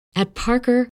At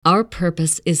Parker, our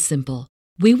purpose is simple.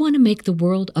 We want to make the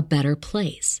world a better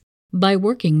place by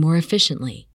working more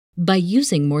efficiently, by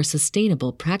using more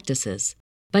sustainable practices,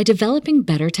 by developing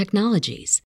better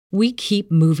technologies. We keep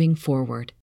moving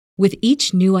forward. With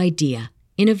each new idea,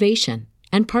 innovation,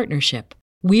 and partnership,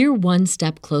 we're one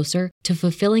step closer to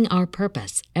fulfilling our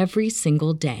purpose every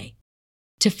single day.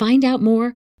 To find out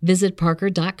more, visit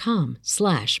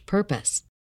parker.com/purpose.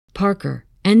 Parker,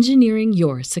 engineering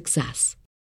your success.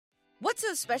 What's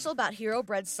so special about Hero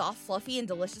Bread's soft, fluffy, and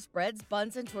delicious breads,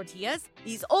 buns, and tortillas?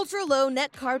 These ultra-low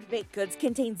net-carb baked goods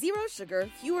contain zero sugar,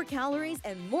 fewer calories,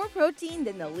 and more protein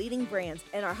than the leading brands,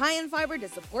 and are high in fiber to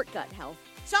support gut health.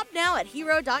 Shop now at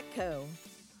hero.co.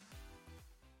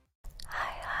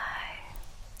 Hi.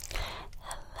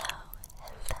 Hello.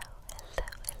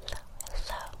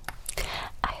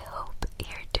 I hope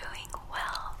you're doing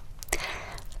well.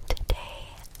 Today,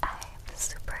 I'm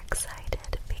super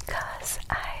excited because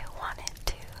I wanted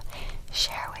to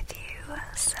share with you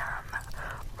some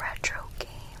retro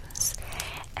games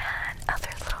and other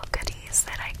little goodies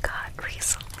that I got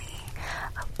recently,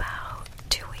 about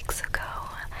 2 weeks ago.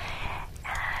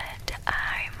 And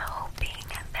I'm hoping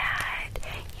that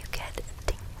you get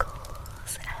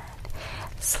tingles and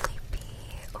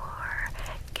sleepy or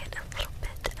get a little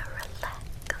bit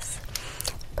relaxed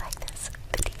by this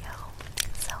video.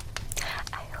 So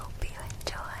I hope you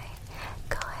enjoy.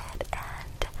 Go ahead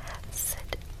and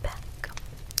sit back, and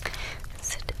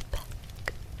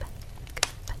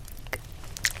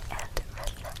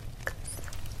relax.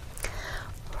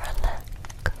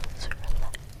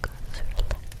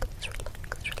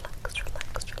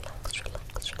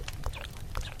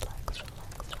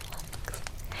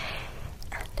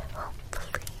 And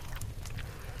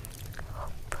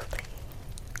hopefully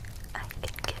I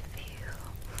can give you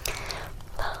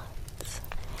lots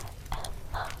and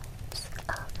lots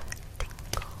of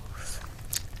tingles.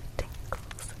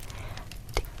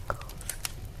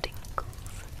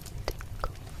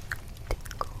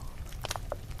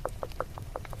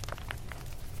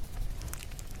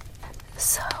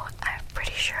 So I'm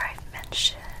pretty sure I've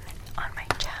mentioned on my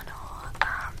channel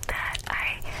that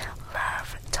I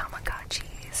love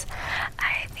Tamagotchis.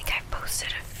 I think I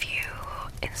posted a few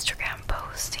Instagram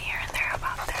posts here and there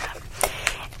about them,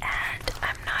 and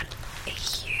I'm not a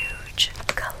huge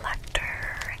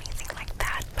collector or anything like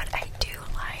that, but I do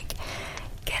like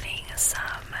getting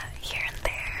some here and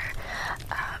there.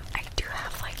 I do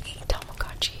have like a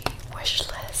Tamagotchi wish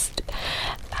list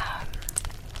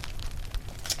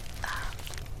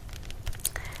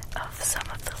of some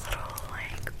of the little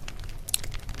like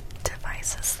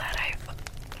devices that I've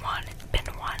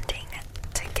been wanting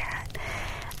to get.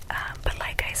 But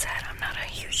like I said, I'm not a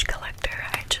huge collector.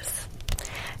 I just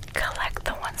collect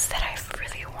the ones that I've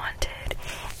really wanted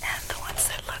and the ones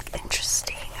that look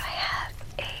interesting. I have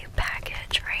a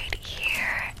package right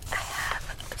here. I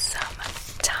have some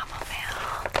Tama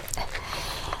mail.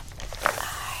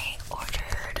 I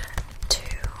ordered 2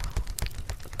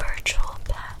 virtual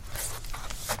pets,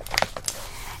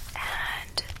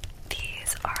 and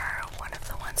these are one of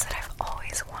the ones that I've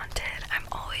always wanted. I'm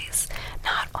always,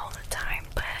 not all the time,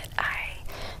 but I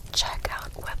check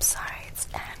out websites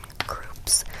and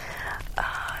groups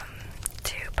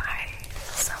to buy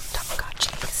some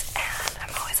Tamagotchis, and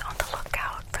I'm always on the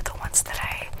lookout for the ones that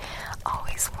I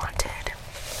always wanted.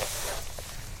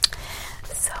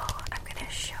 So I'm going to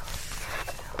show you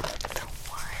the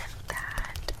one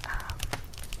that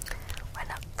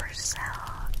went up for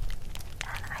sale,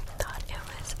 and I thought it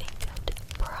was a good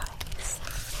price.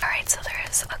 Alright, so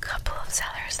there's a couple of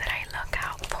sellers that I look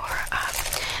out for.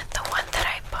 The one that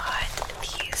I bought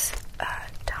these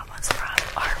Tamas from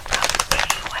are from a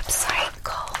website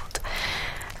called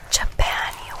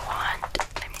Japan You Want.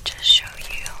 Let me just show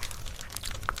you.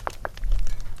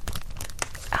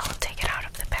 I'll take it out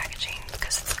of the packaging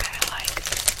because it's kind of like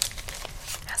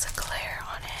has a glare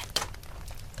on it.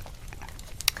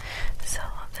 So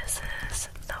this is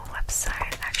the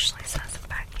website. Actually says it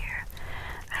back here.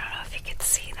 I don't know if you can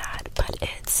see that, but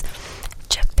it's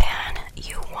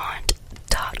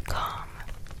JapanYouWant.com.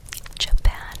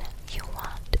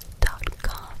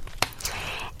 JapanYouWant.com.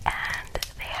 And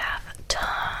they have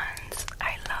tons.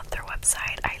 I love their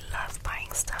website. I love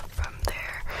buying stuff from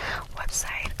their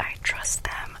website. I trust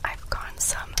them. I've gotten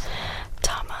some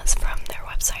Tamas from their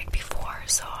website before,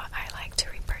 so I like to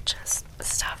repurchase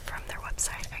stuff from their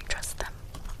website. I trust them.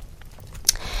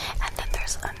 And then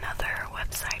there's another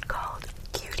website called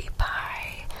Cutie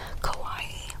Pie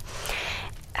Kawaii.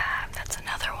 That's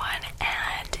another one,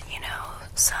 and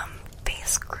some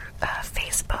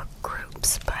Facebook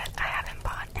groups, but I haven't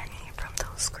bought any from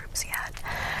those groups yet.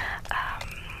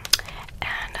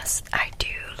 And I do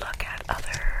look at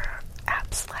other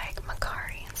apps like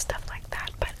Macari and stuff like that,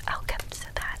 but I'll get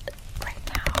to that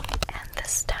right now. And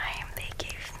this time they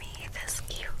gave me this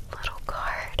cute little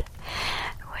card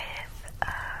with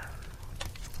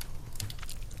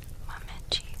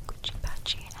Mamechi,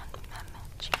 Kuchibachi, and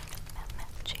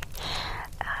Mamechi.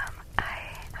 I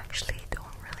actually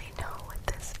don't really know what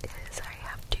this is. I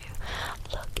have to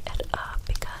look it up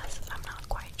because I'm not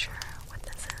quite sure what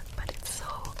this is, but it's so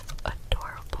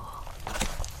adorable.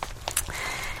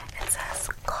 It says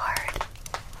card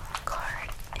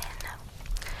in.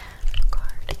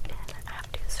 I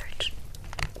have to search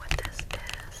what this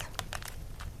is.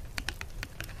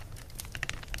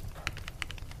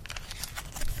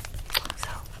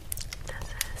 So this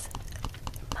is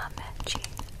Mamechi.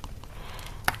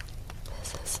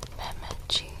 This is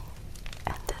Memechi,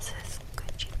 and this is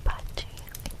Kuchibachi,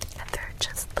 and they're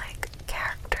just like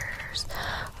characters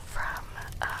from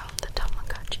the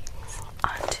Tamagotchis.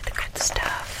 On to the good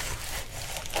stuff.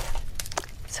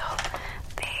 So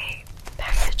they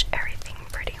package everything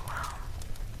pretty well.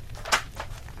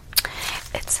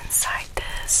 It's inside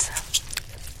this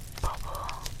bubble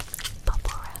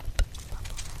wrap.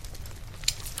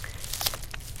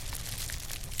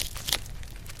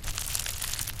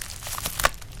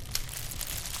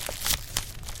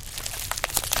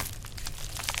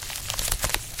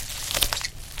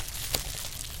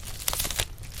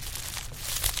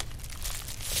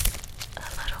 A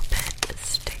little bit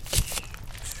sticky.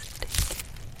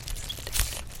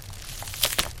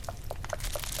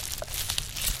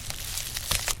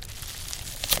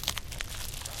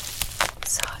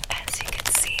 So as you can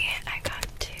see, I got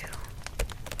two,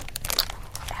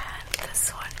 and this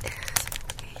one is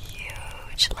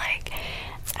huge. Like,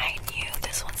 I knew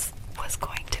this one was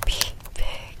going to be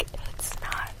big. It's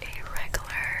not a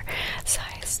regular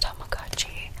size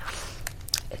Tamagotchi.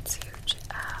 It's huge.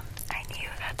 I knew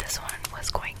that this one was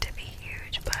going to be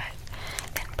huge, but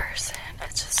in person it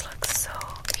just looks so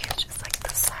huge. It's like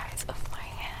the size of my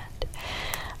hand.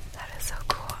 That is so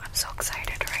cool. I'm so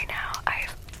excited right now.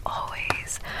 I've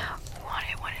always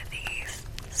wanted one of these.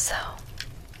 So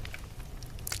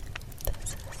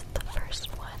this is the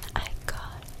first one I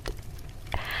got,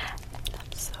 and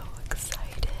I'm so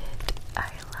excited.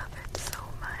 I love it so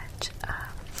much.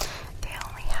 They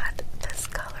only had this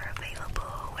color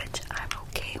available, which I'm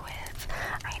okay with.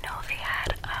 I know they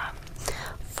had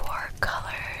 4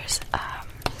 colors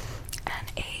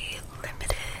and a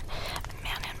limited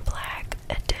Man in Black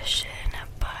edition,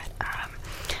 but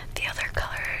the other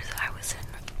colors I wasn't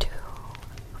too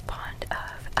fond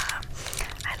of.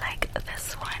 I like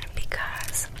this one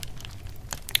because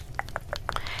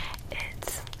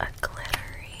it's a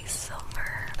glittery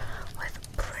silver with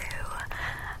blue.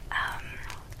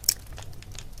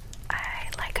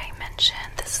 Like I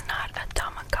mentioned, this is not a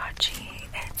Tamagotchi.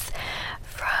 It's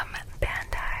from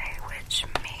Bandai, which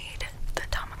made the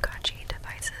Tamagotchi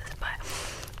devices, but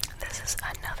this is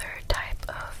another type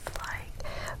of like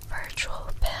virtual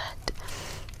pet.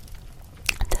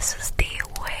 This is the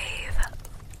Wave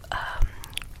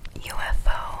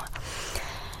UFO,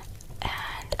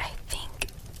 and I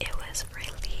think it was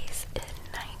released in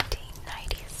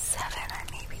 1997. I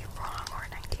may be wrong, or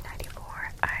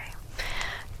 1994.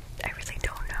 I really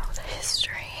don't know the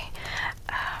history.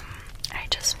 I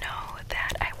just know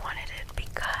that I wanted it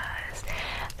because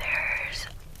there's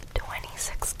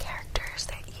 26 characters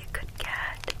that you could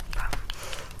get from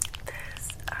this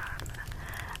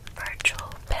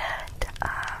virtual pet,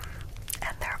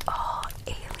 and they're all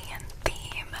alien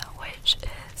theme, which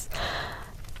is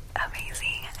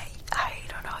amazing. I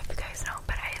don't know if you guys know,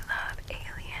 but I love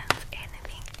aliens,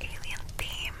 anything alien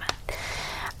theme.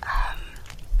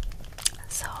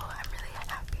 So I'm really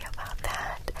happy about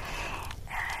that.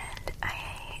 And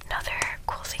another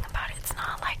cool thing about it, it's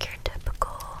not like your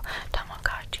typical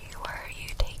Tamagotchi where you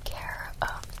take care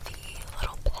of the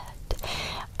little pet.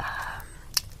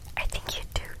 I think you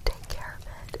do take care of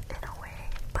it in a way,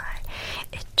 but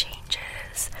it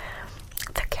changes.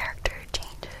 The character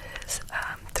changes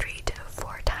 3 to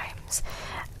 4 times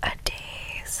a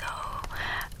day, so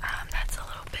that's a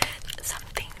little bit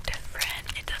something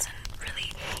different. It doesn't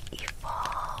really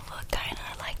evolve kind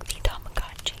of like the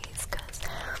Tamagotchis, because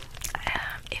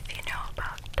if you know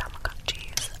about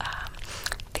Tamagotchis,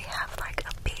 they have like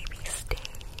a baby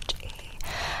stage,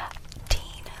 a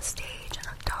teen stage, an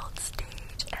adult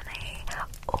stage, and a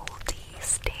oldie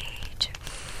stage.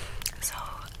 So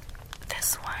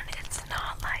this one, it's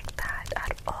not like that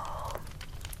at all.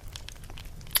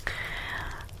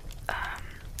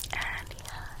 And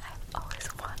yeah, I've always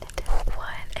wanted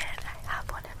one, and I have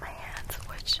one in my hands,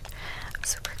 which I'm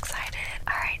super excited.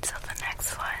 Alright, so the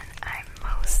next one I'm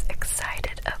most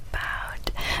excited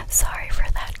about. Sorry for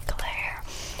that glare.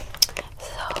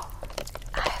 So,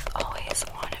 I've always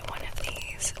wanted one of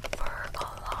these for a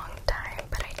long time,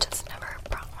 but I just never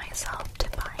brought myself to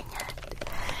buying it.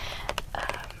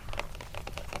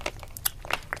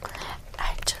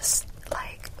 I just,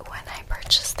 like, when I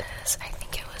purchased this, I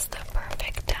think it was the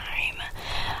perfect time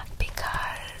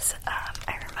because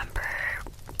I remember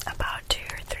about 2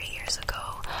 or 3 years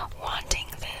ago wanting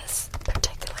this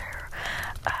particular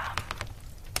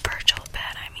virtual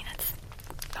bed. I mean, it's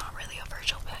not really a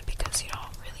virtual bed because you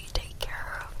don't really take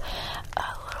care of a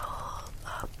little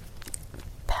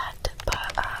pet,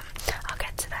 but I'll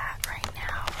get to that right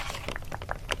now.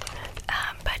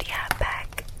 But yeah,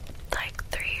 back like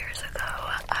 3 years ago,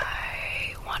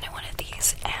 I wanted one of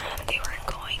these, and they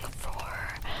were going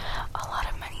for a lot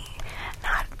of money.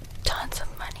 Not tons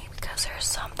of money, because there's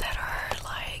some that are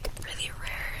like really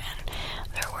rare and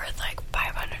they're worth like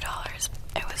 $500.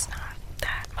 It was not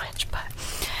that much, but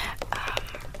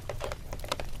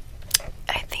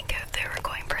I think if they were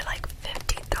going for like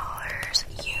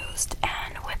 $50 used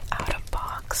and without a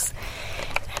box,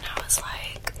 and I was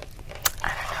like, I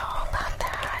don't know about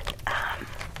that.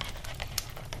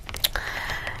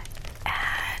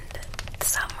 And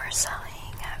some were selling,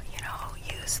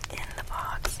 used in the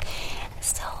box. It's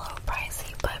still a little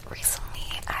pricey, but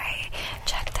recently I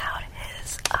checked out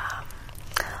his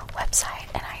website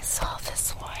and I saw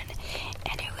this one,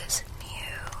 and it was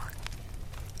new,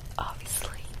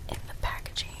 obviously in the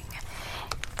packaging,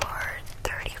 for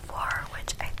 $34,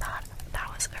 which I thought that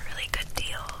was a really good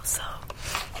deal. So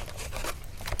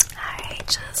I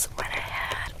just went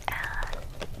ahead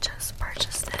and just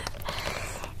purchased it,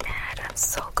 and I'm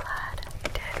so glad I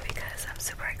did because I'm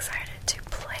super excited to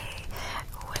play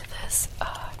with this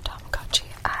Tamagotchi.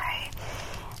 I'm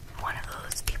one of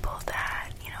those people that,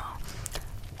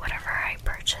 whatever I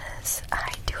purchase,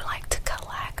 I do like to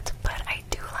collect, but I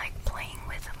do like playing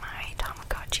with my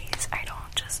Tamagotchis. I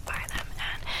don't just buy them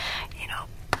and,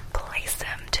 place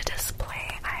them to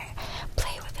display. I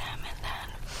play with them, and then,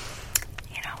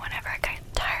 whenever I get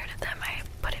tired of them, I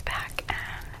put it back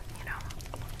and,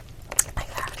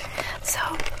 like that. So,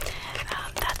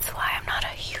 that's why I'm not a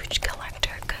huge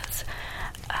collector, because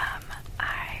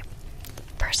I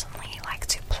personally like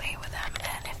to play with them,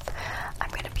 and if I'm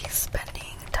going to be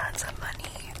spending tons of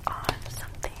money on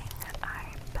something,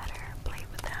 I better play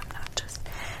with them, not just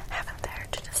have them there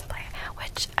to display,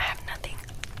 which I have nothing.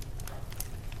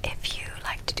 If you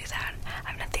like to do that,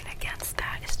 I have nothing against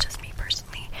that. It's just me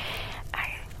personally.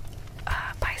 I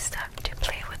buy stuff to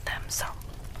play with them, so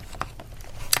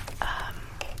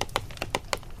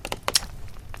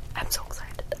I'm so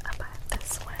excited about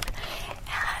this one.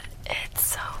 And it's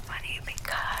so funny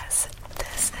because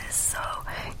this is so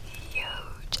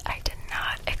huge. I did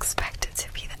not expect it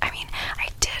to be that. I mean, I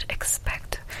did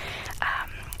expect,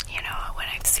 when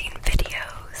I've seen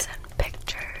videos and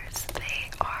pictures, they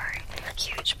are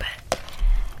huge, but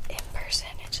in person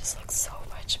it just looks so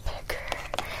much bigger.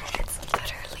 It's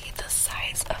literally the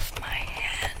size of my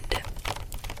hand.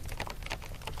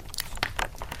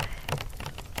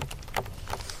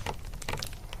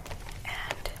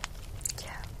 And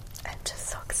yeah, I'm just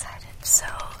so excited. So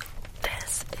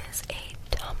this is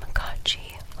a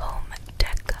Tamagotchi home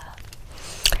deca.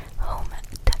 Home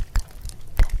deca.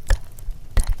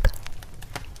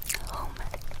 Home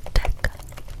deca.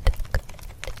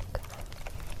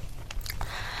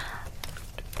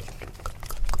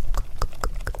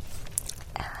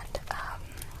 And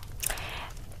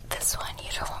this one,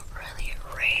 you don't really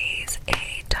raise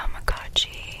a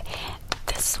Tamagotchi.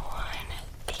 This one,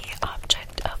 the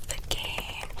object of the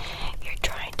game, you're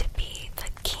trying to be the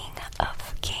king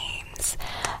of games.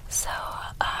 So,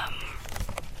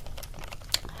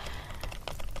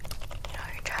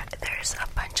 there's a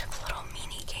bunch of little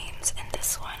mini games in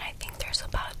this one. I think there's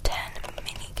about 10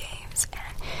 mini games,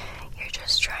 and you're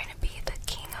just trying to be the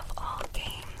king of all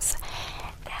games.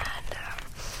 And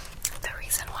the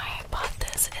reason why I bought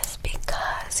this is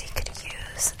because you could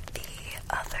use the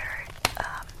other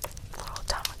little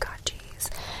Tamagotchis,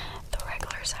 the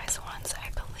regular size ones, I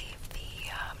believe,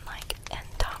 the like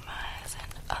N-Tamas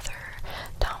and other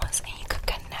Tamas, and you could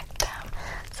connect them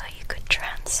so you could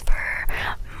transfer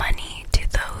money to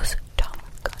those Tamas.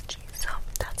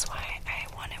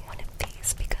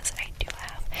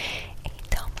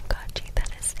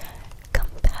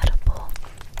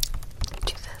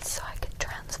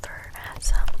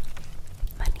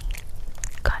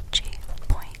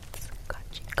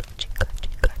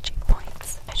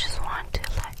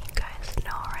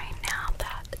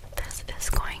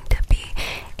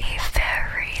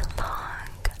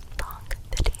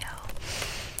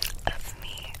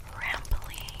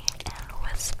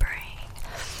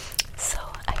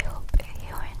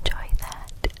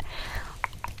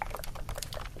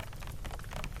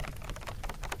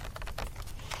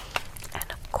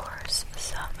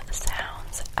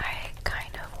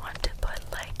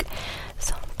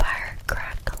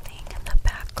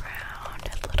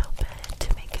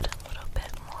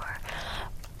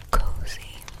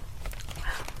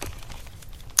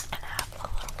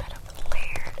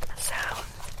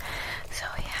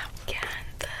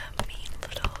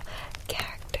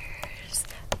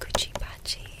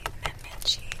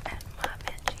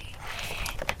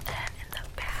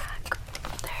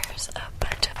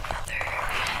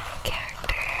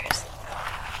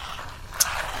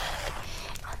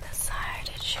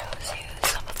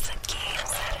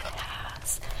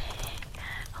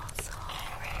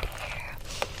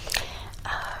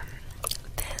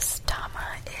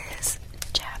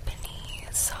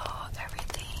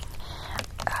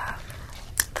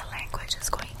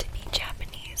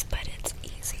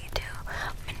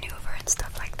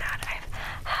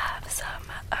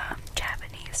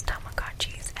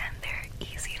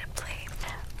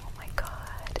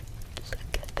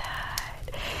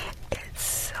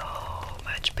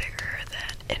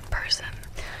 person.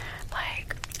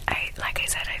 Like I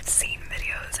said, I've seen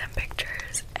videos and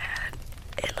pictures and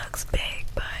it looks big,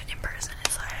 but in person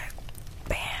it's like,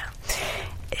 bam,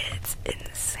 it's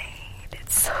insane.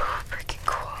 It's so freaking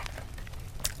cool.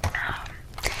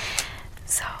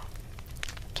 So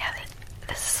yeah,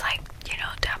 this is like, you know,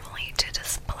 definitely to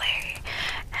display,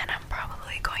 and I'm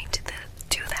probably going to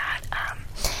do that.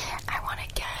 I want to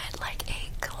get like a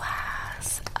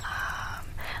glass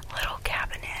little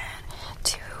cabinet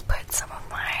to put some of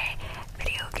my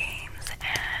video games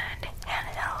and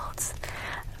handhelds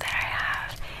that I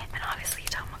have, and obviously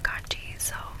Tamagotchi,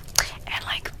 so, and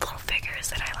like little figures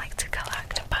that I like to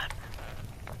collect. But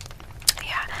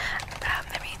yeah,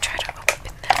 let me try to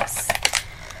open this.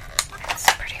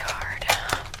 It's pretty hard,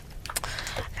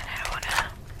 and I don't want to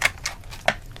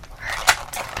hurt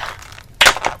it.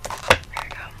 There we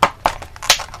go.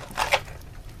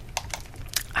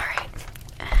 Alright.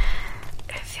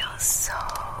 It feels so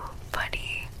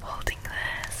funny holding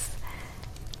this.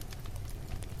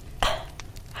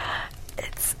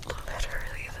 It's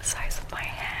literally the size of my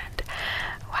hand.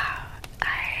 Wow,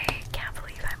 I can't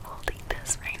believe I'm holding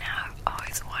this right now. I've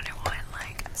always wanted one.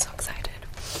 Like, I'm so excited.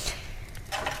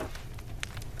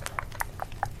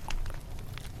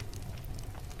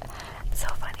 It's so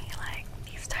funny, like,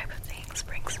 these type of things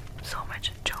bring so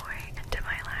much joy into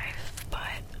my life,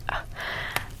 but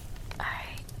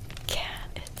I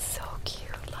can't. It's so cute.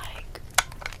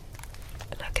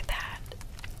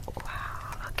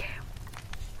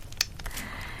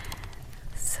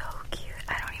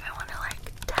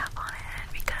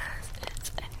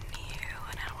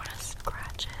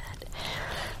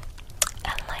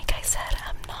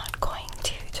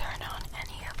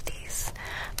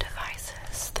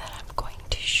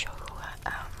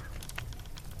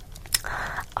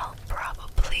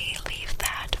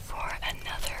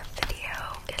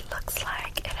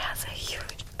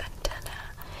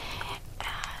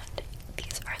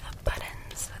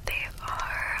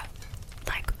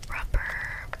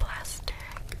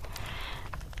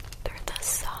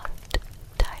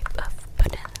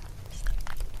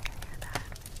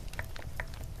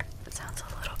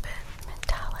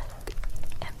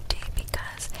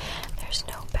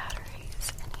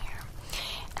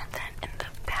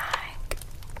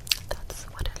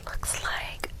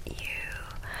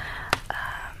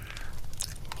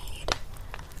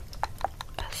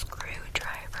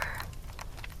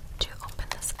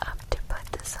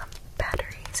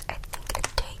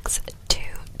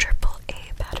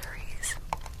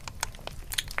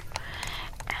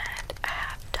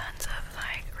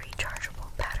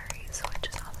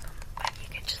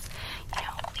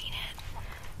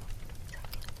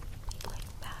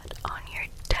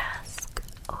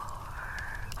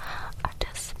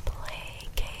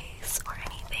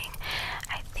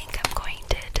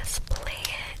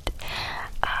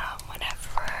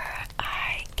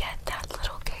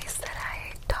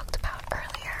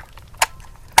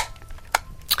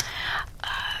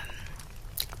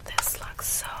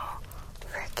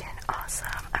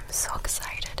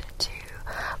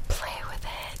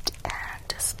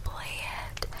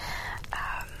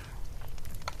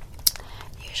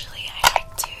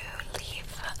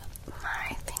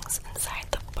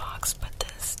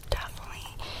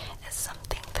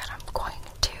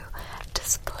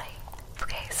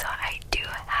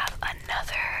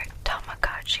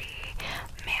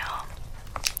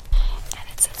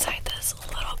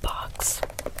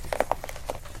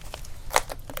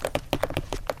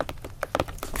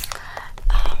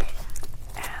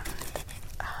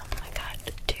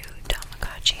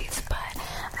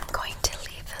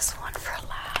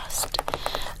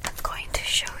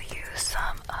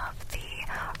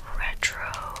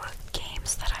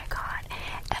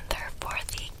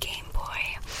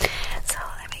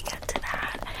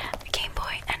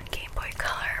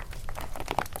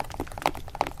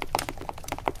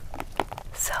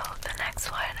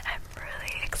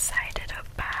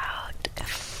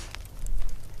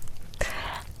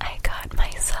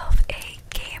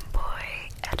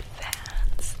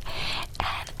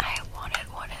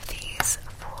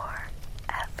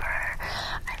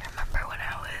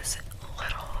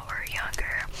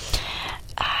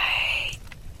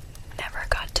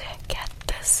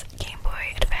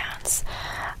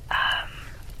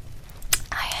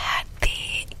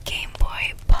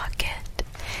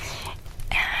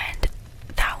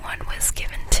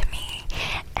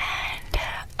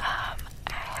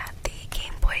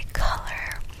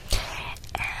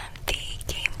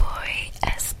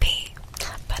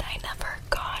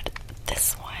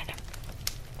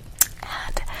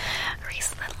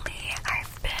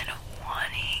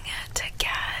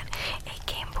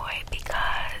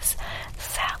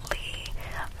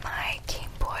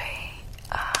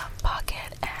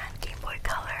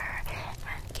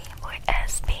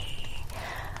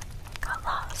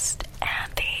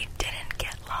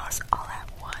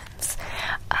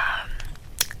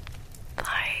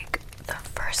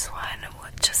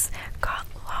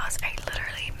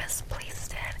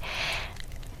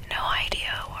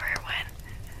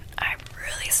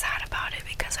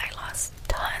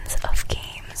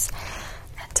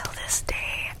 this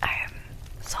day, I'm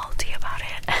salty about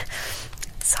it.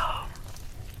 So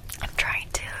I'm trying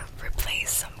to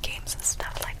replace some games and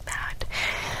stuff like that.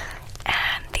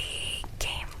 And the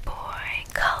Game Boy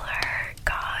Color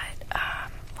got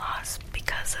lost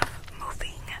because of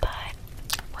moving. But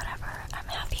whatever, I'm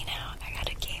happy now. I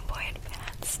got a Game Boy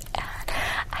Advance, and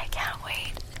I can't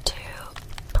wait to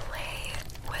play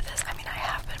with this. I mean, I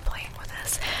have been playing with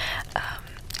this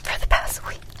for the past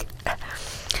week.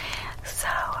 So,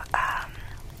 and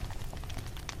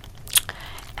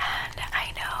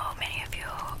I know many of you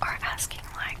are asking,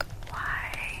 like,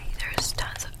 why there's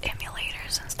tons of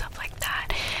emulators and stuff like that.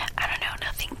 I don't know,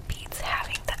 nothing beats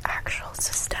having the actual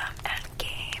system and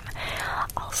game.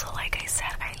 Also, like I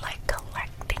said, I like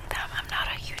collecting them. I'm not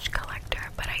a huge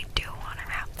collector, but I do want to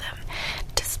have them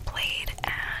displayed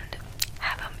and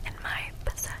have them in my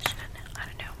possession. I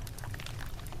don't know.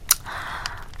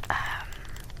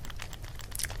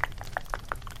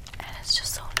 And it's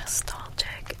just so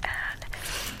nostalgic, and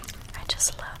I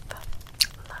just love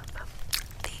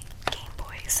the Game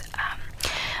Boys.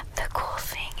 The cool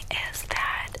thing is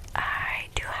that I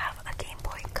do have a Game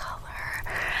Boy Color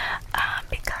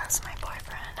because my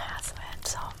boyfriend has it,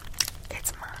 so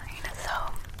it's mine. So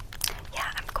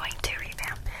yeah, I'm going to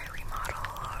revamp it, remodel,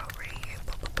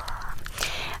 blah blah blah.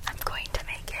 I'm going to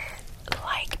make it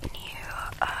like new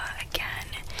again.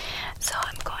 So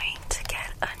I'm going to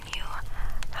get a new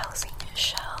housing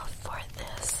shelf for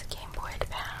this Game Boy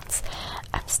Advance.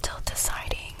 I'm still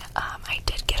deciding. I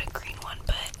did get a green one,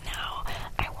 but now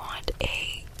I want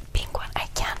a pink one. I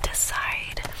can't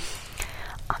decide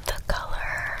on the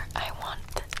color I want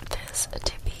this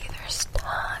to be. There's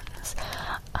tons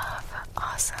of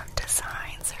awesome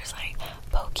designs. There's like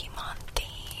Pokemon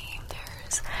theme,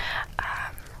 there's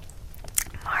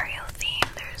Mario theme,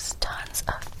 there's tons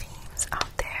of themes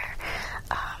out there,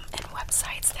 and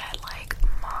websites that like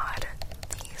mod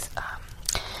these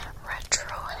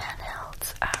retro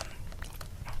handhelds,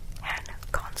 and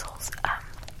consoles.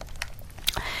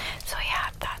 So yeah,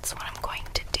 that's what I'm going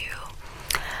to do.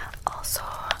 Also,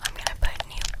 I'm gonna put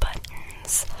new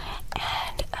buttons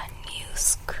and a new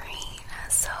screen.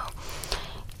 So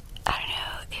I don't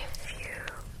know if you,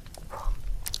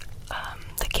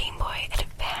 the Game Boy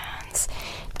Advance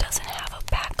doesn't have a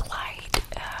backlight.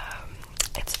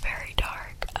 It's very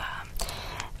dark.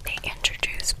 They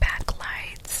introduced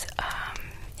backlights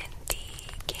in the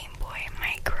Game Boy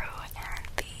Micro and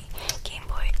the Game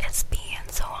Boy SP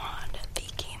and so on. The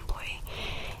Game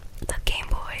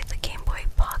Boy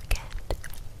Pocket,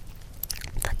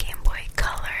 the Game Boy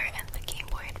Color, and the Game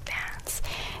Boy Advance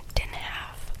didn't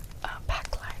have a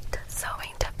backlight. So I'm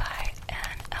going to buy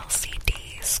an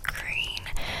LCD screen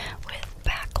with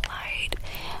backlight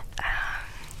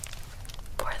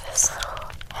for this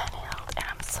little handheld, and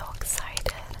I'm so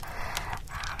excited.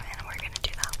 And we're going to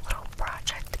do that little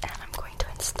project, and I'm going to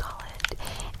install it,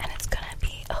 and it's going to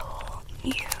be a whole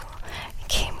new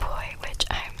Game Boy, which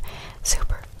I'm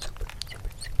super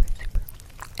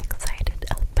excited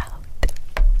about.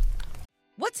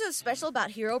 What's so special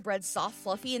about Hero Bread's soft,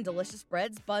 fluffy, and delicious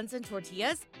breads, buns, and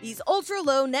tortillas? These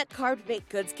ultra-low net-carb baked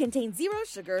goods contain zero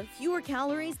sugar, fewer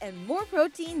calories, and more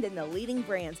protein than the leading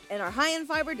brands, and are high in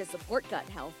fiber to support gut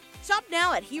health. Shop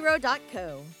now at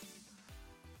hero.co.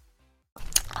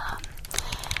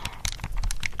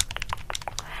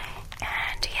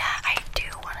 And yeah, I do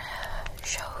want to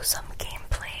show some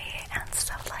gameplay and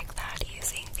stuff like that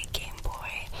using the Game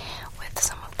Boy with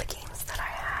some of the games that I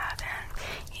have, and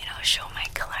you know, show my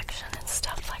collection and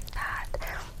stuff like that.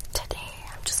 Today,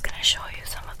 I'm just gonna show you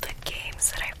some of the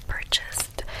games that I've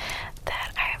purchased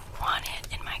that I've wanted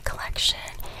in my collection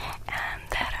and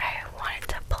that I wanted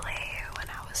to play when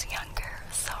I was younger.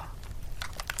 So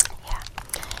yeah,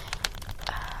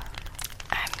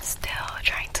 I'm still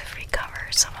trying to recover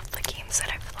some of the games that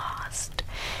I've lost.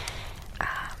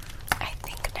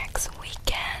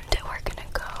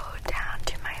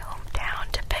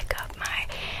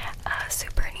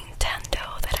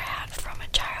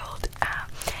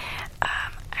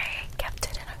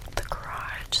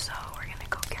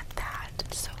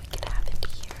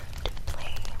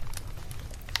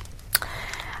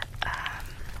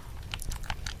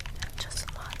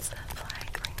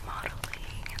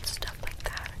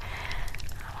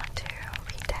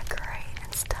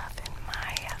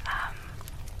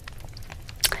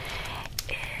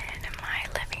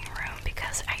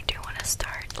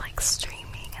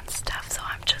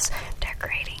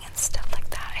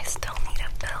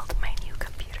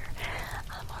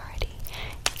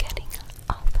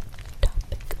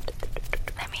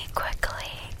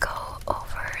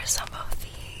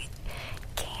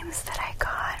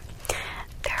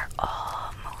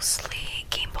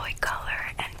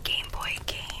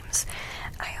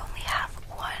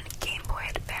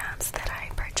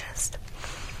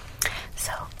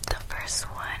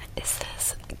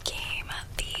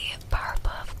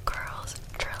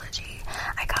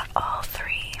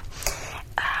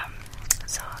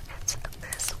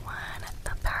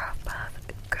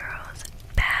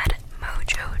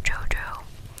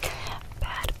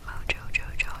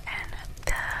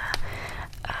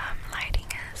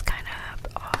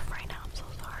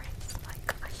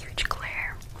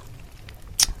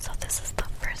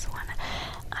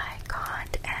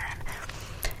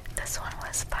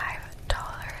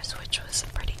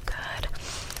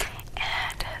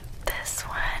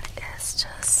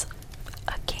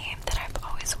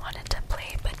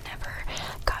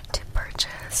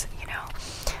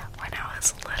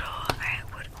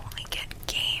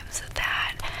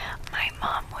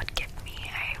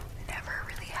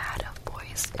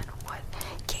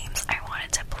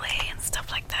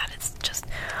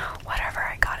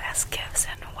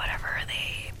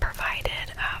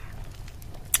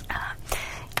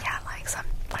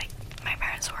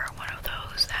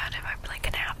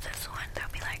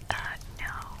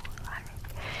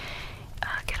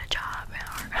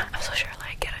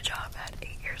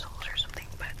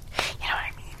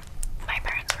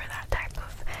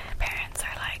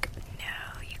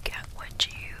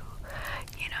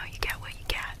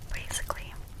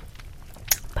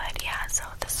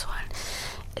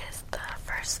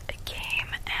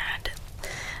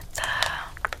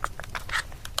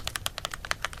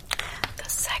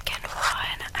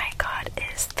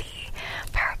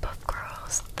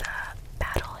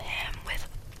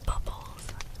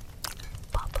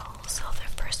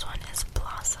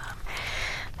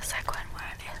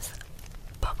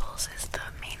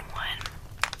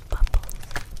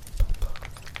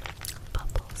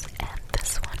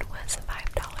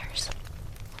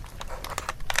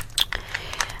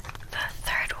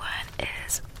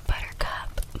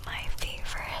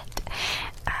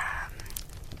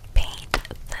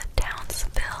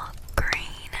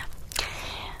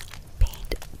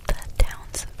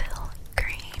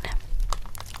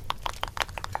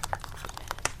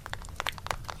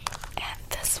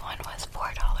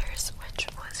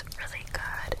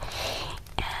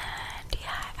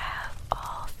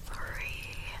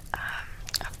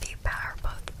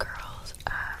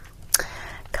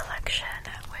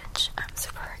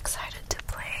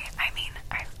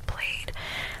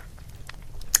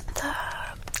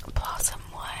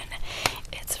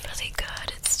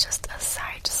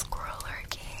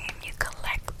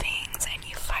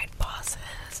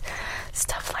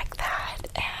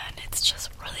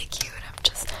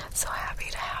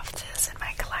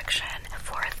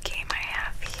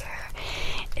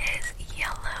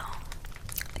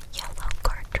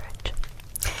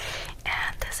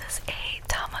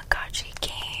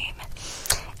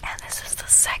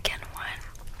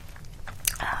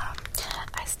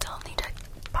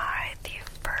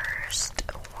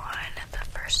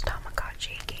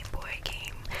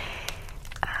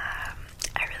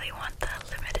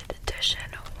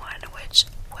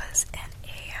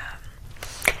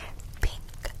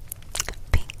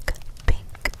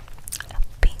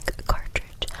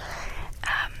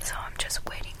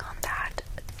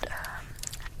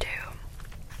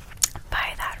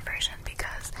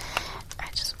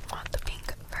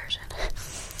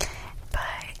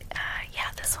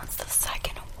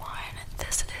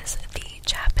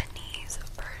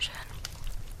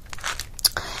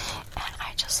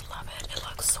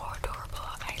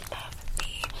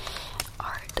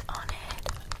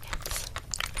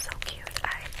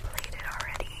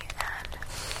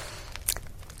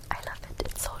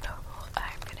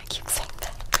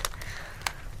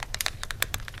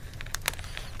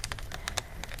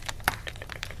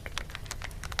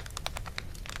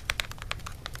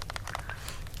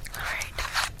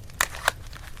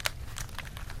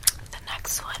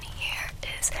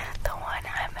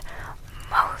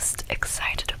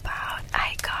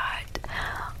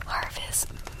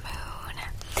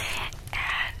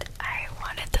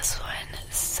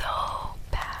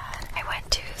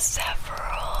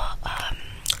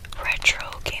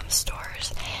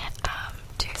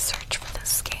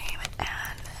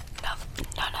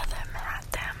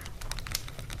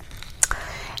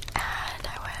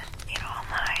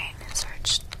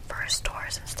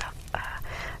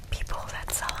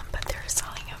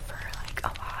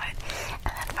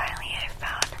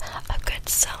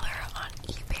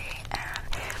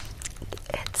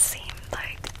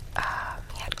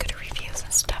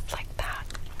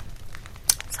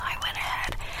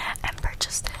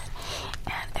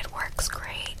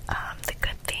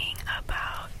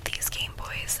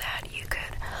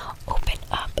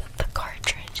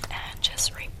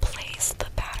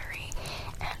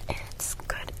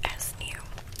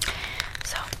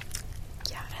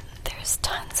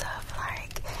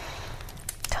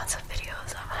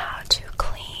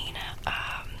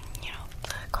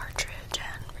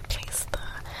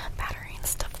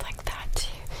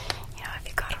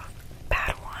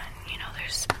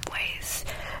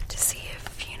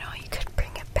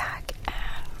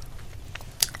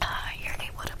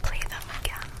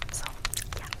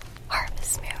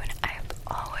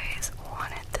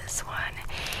 one,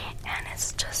 and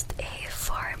it's just a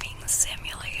farming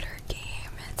simulator game.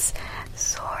 It's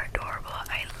so adorable.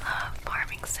 I love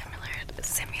farming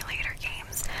simulator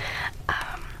games.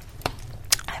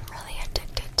 I'm really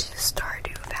addicted to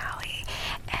Stardew Valley,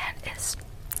 and it's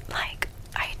like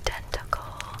identical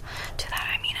to that.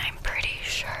 I mean, I'm pretty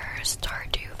sure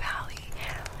Stardew Valley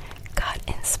got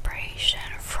inspiration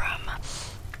from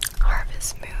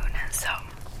Harvest Moon, and so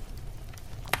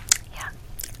yeah,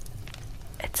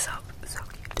 it's so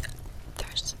cute.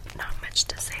 There's not much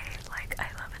to say. Like, I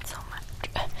love it so much.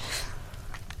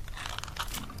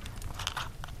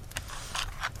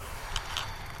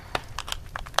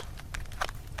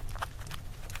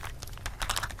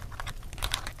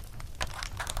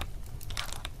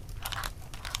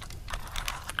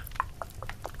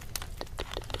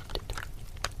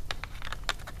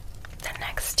 The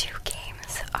next two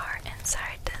games are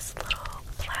inside this little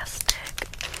plastic.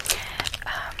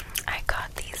 I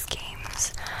got these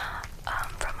games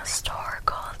from a store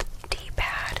called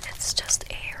D-Pad. It's just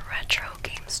a retro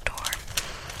game store.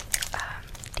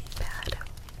 D-Pad.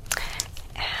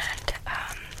 And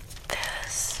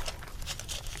this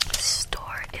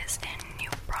store is in New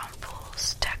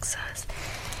Braunfels, Texas,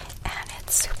 and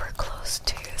it's super close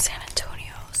to San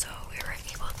Antonio, so we were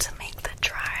able to make the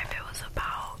drive. It was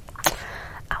about,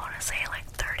 I want to say like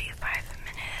 35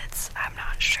 minutes. I'm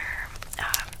not sure.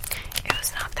 It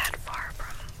was not that far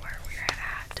from where we were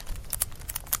at.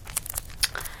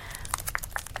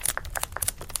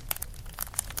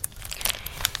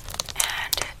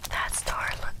 And that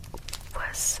store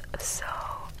was so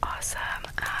awesome.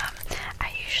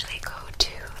 I usually go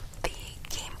to the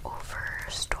Game Over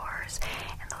stores,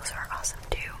 and those are awesome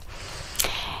too.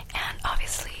 And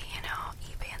obviously, you know,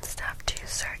 eBay and stuff to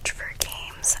search for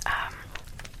games.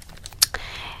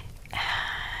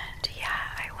 And yeah,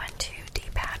 I went to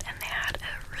D-Pad, and they had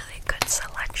a really good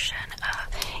selection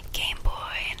of Game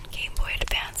Boy and Game Boy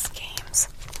Advance games.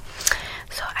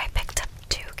 So I picked up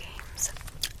two games.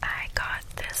 I got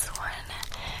this one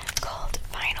called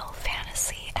Final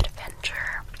Fantasy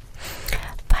Adventure.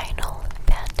 Final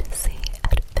Fantasy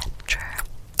Adventure.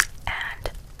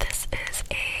 And this is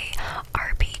a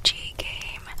RPG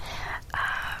game.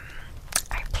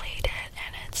 I played it,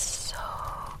 and it's so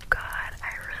good.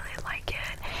 I really like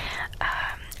it.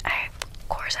 I, of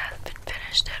course, haven't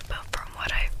finished it, but from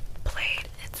what I've played,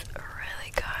 it's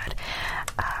really good.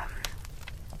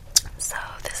 So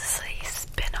this is a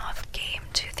spin-off game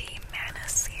to the Mana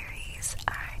series.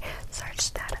 I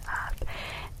searched that up.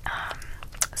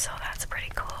 So that's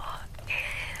pretty cool.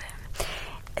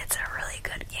 It's a really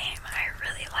good game. I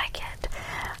really like it.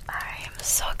 I am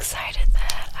so excited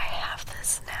that I have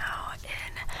this now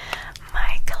in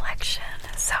my collection.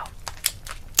 So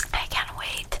I can't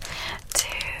wait to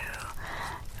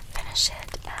finish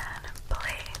it and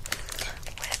play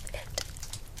with it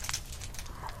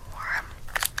more.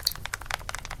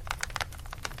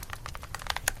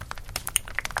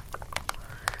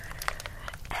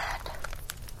 And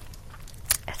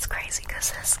it's crazy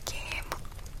because this game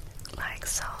like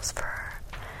sells for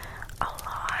a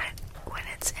lot when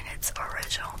it's in its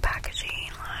original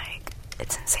packaging. Like,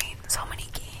 it's insane. So many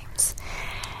games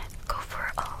go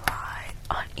for a lot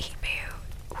on eBay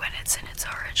when it's in its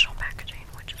original packaging,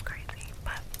 which is crazy.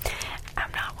 But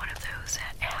I'm not one of those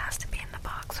that it has to be in the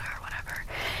box or whatever.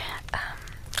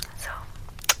 So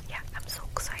yeah, I'm so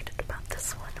excited about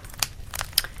this one.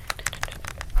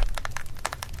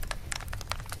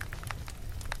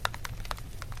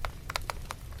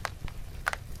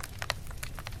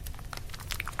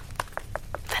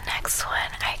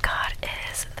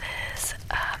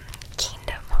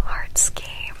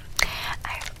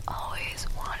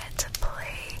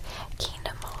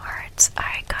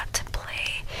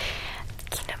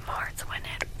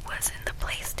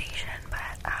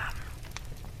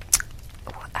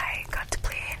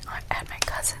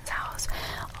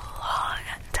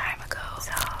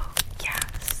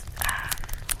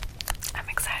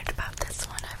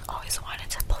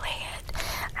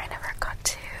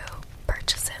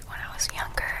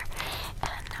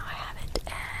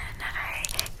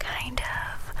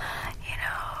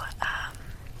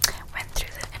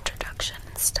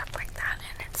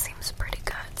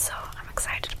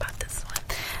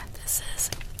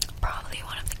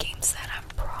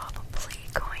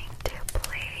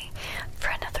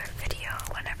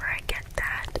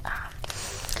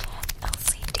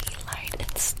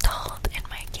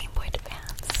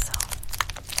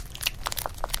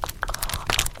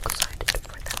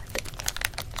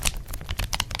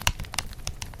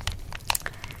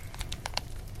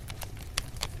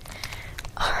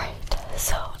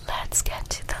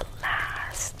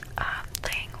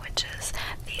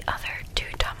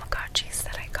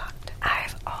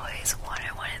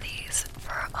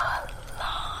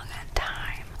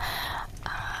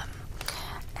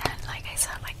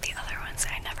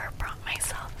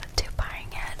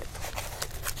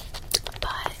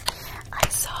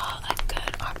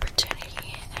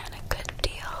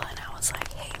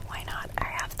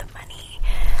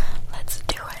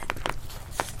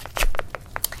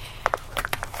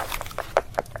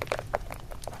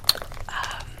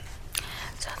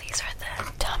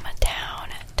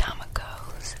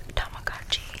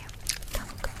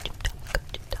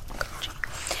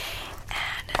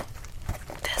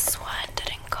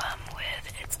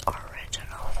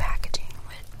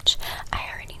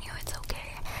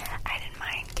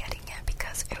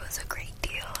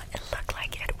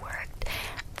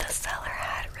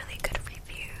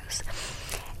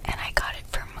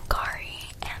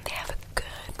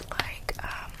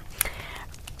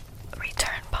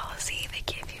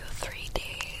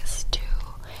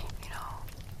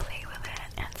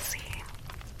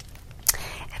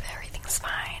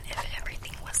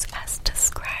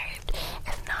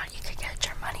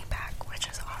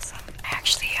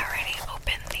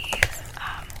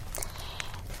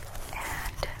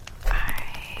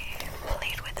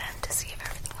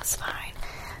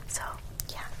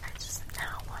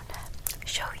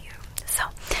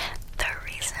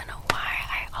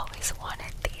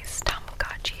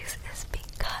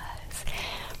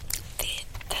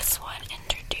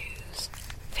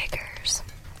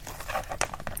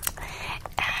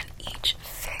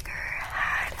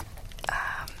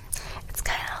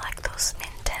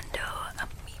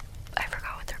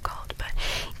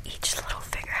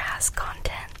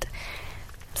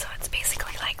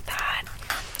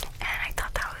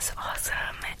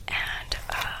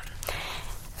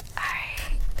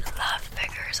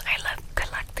 stickers. I love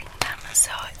collecting them,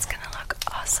 so it's gonna look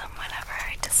awesome whenever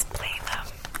I display them.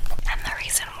 And the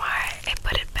reason why I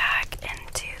put it back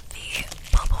into the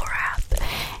bubble wrap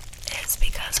is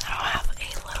because I don't have a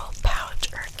little pouch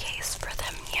or case for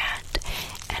them yet,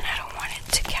 and I don't want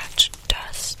it to catch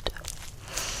dust.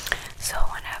 So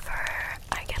whenever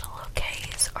I get a little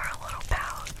case or a little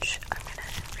pouch, I'm gonna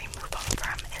remove them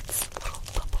from its little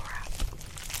bubble wrap.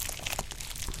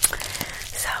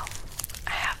 So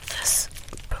I have this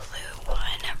blue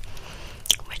one,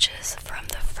 which is from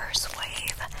the first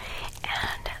wave,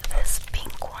 and this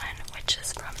pink one, which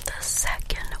is from the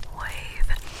second wave.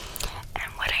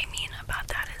 And what I mean about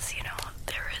that is, you know,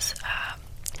 there is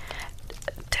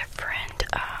different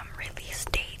release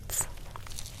dates.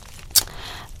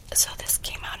 So this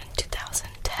came out in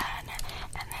 2010,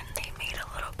 and then they made a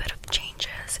little bit of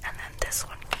changes, and then this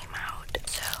one came out.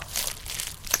 So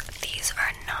these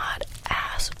are not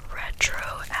as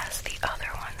retro as the other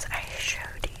ones I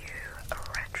showed you.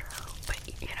 Retro, but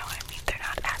you know what I mean, they're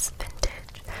not as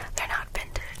vintage. They're not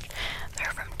vintage.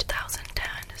 They're from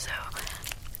 2010, so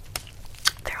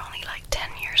they're only like 10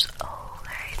 years old.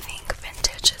 I think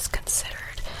vintage is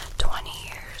considered 20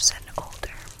 years and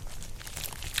older.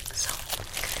 So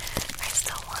I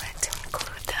still wanted to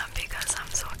include them because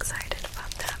I'm so excited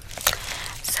about them.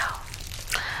 So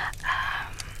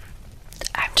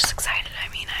I'm just excited. I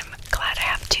mean, I'm glad I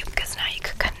have two because now you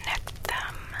could connect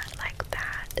them like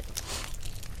that.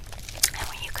 And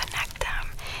when you connect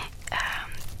them,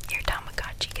 your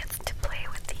Tamagotchi gets to play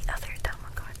with the other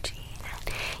Tamagotchi,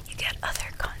 and you get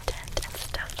other content and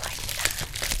stuff like that.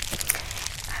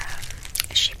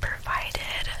 She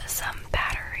provided some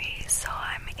batteries, so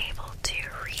I'm able to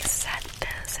reset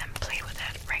this and play with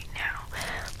it right now.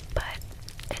 But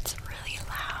it's really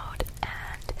loud,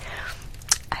 and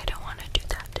I don't want to do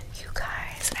that to you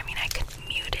guys. I mean, I could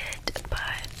mute it,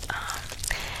 but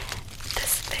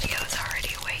this video is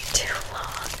already way too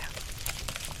long.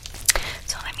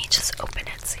 So let me just open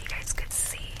it so you guys could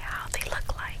see how they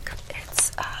look like.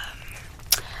 It's a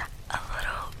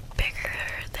little bigger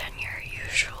than your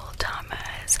usual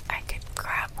Tamas. I could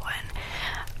grab one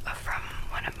from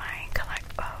one of my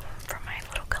from my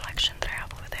little collection that I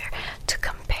have over there to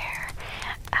compare.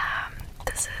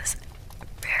 This is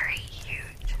very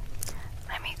huge.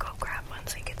 Let me go grab one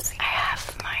so you can see. I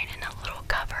have mine in a little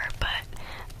cover, but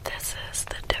this is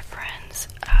the difference.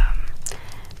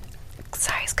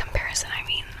 Size comparison. I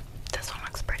mean, this one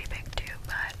looks pretty big too,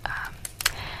 but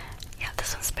yeah,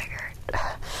 this one's bigger.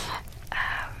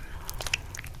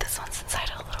 This one's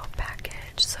inside a little package,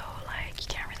 so like you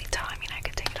can't really tell. I mean, I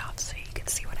could take it off so you can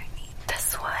see what I mean.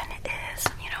 This one is,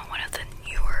 you know, one of the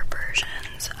newer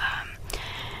versions of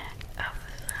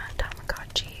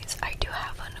Tamagotchis. I do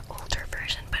have an older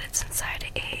version, but it's inside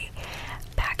a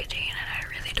packaging, and I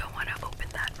really don't want to open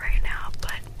that right now.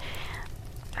 But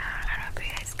I don't know if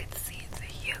you guys can see, it's a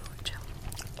huge,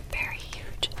 very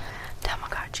huge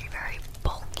Tamagotchi, very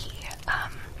bulky.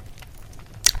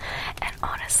 And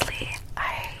honestly,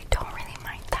 I don't really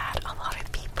mind that. A lot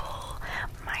of people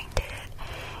mind it,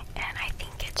 and I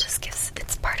think it just gives,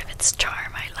 it's part of its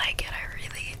charm. I like it, I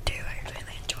really do. I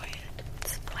really enjoy it.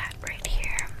 It's flat right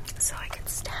here, so I can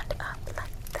stand up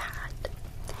like that.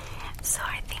 So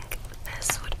I think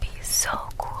this would be so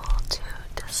cool to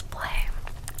display.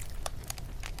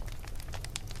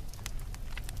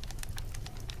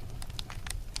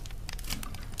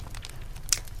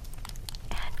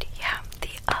 And yeah, the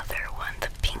other one, the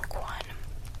pink one,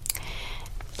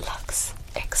 looks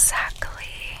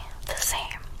exactly the same.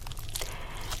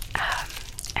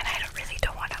 And I really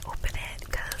don't want to open it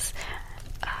because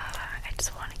I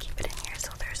just want to keep it in here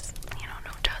so there's, you know,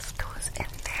 no dust goes in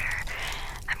there.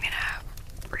 I'm gonna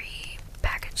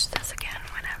repackage this again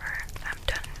whenever I'm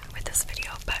done with this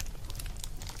video, but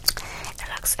it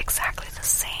looks exactly the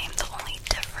same. The only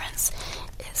difference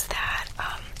is that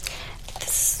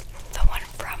this is the one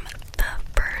from the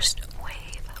first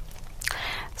wave.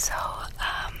 So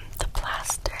the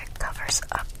plastic covers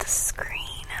up the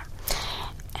screen,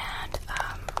 and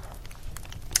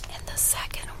in the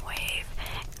second wave,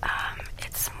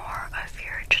 it's more of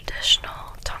your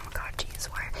traditional Tamagotchis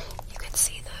where you can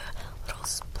see the little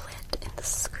split in the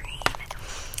screen,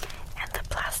 and the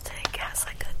plastic has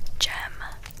like a gem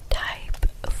type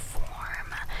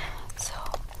form. So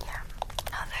yeah,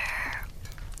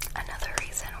 another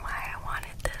reason why I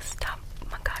wanted this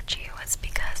Tamagotchi was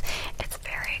because it's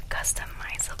very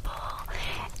customizable,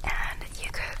 and you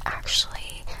could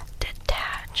actually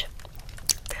detach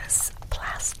this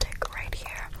plastic right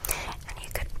here, and you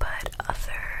could put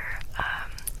other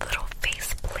little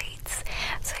face plates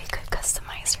so you could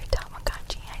customize your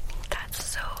Tamagotchi. I think that's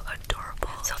so adorable.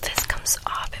 So this comes pops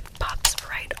off. It pops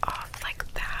right off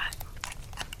like that.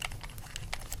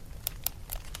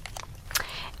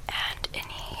 And in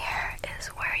here is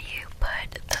where you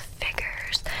put the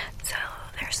figures, so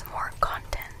there's more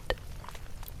content.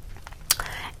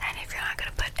 And if you're not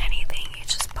going to put anything, you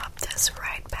just pop this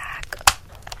right back.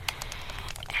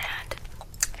 And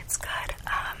it's good.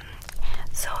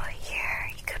 So here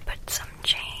you could put some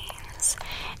chains,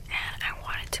 and I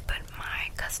wanted to put my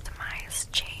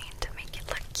customized chain to make it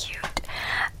look cute.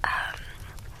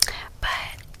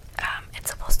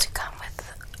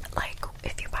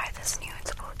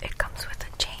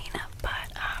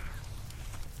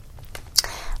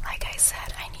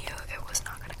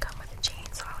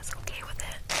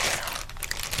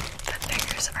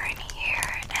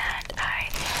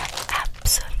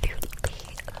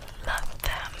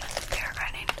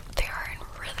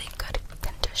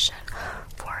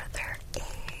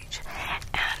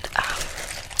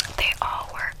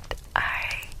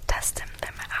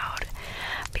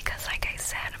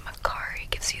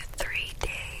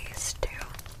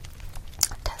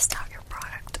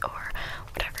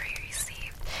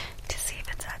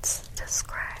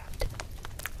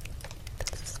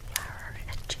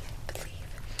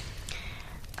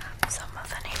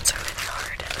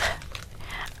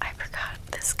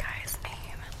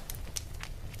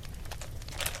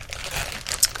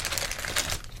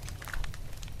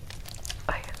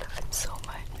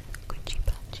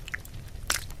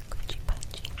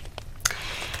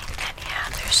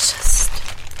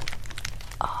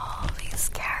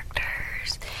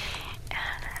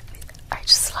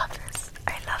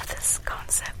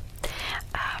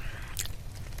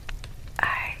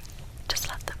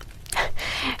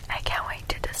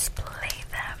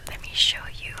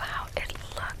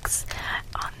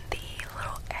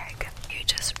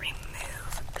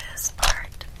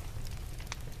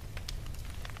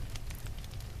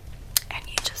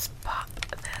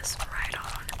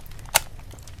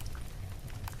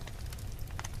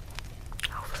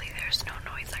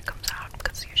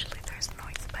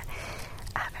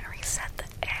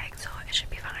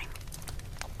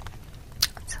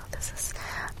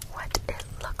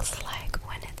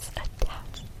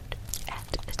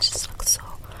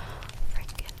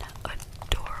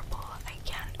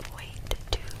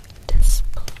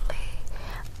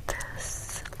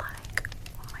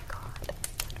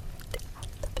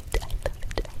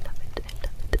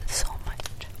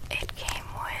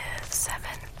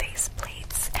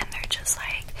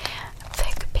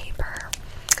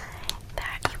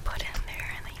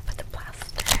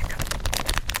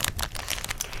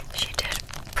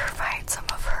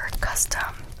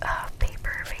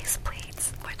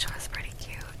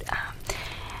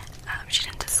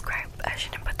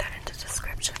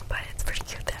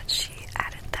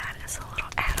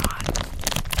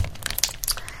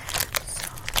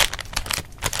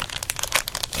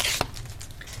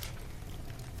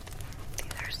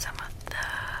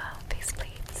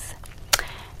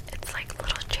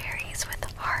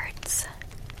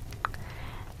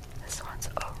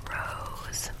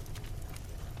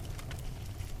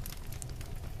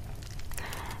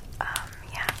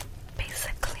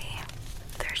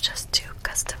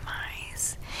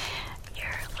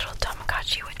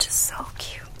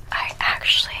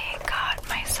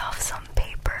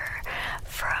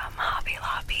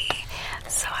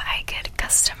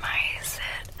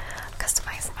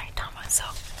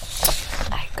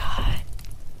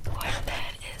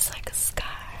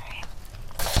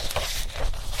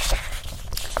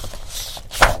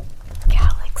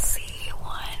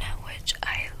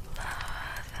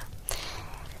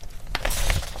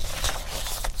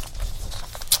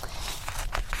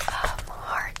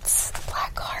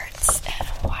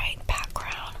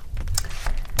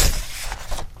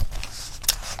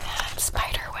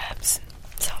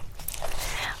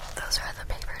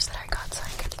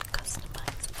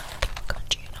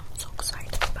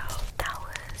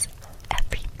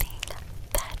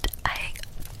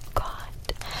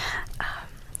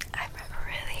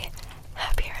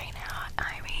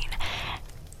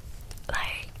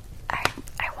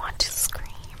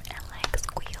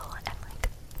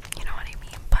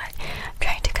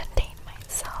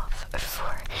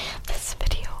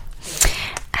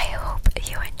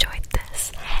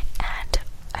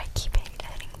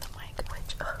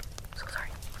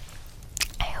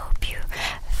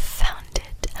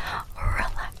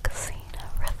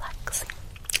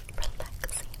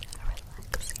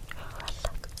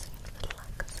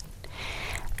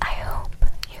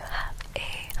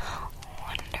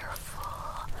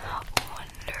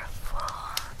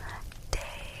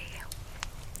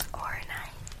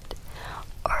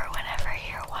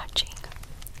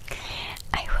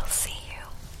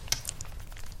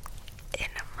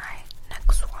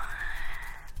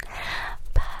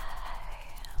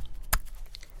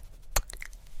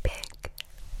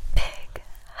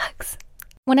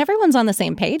 When everyone's on the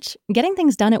same page, getting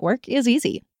things done at work is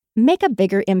easy. Make a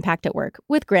bigger impact at work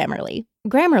with Grammarly.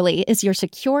 Grammarly is your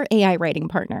secure AI writing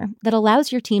partner that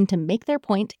allows your team to make their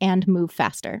point and move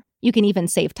faster. You can even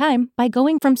save time by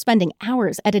going from spending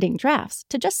hours editing drafts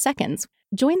to just seconds.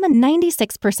 Join the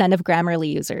 96% of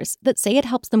Grammarly users that say it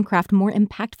helps them craft more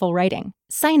impactful writing.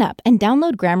 Sign up and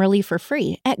download Grammarly for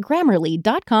free at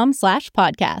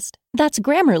grammarly.com/podcast. That's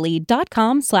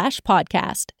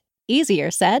grammarly.com/podcast.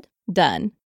 Easier said, done.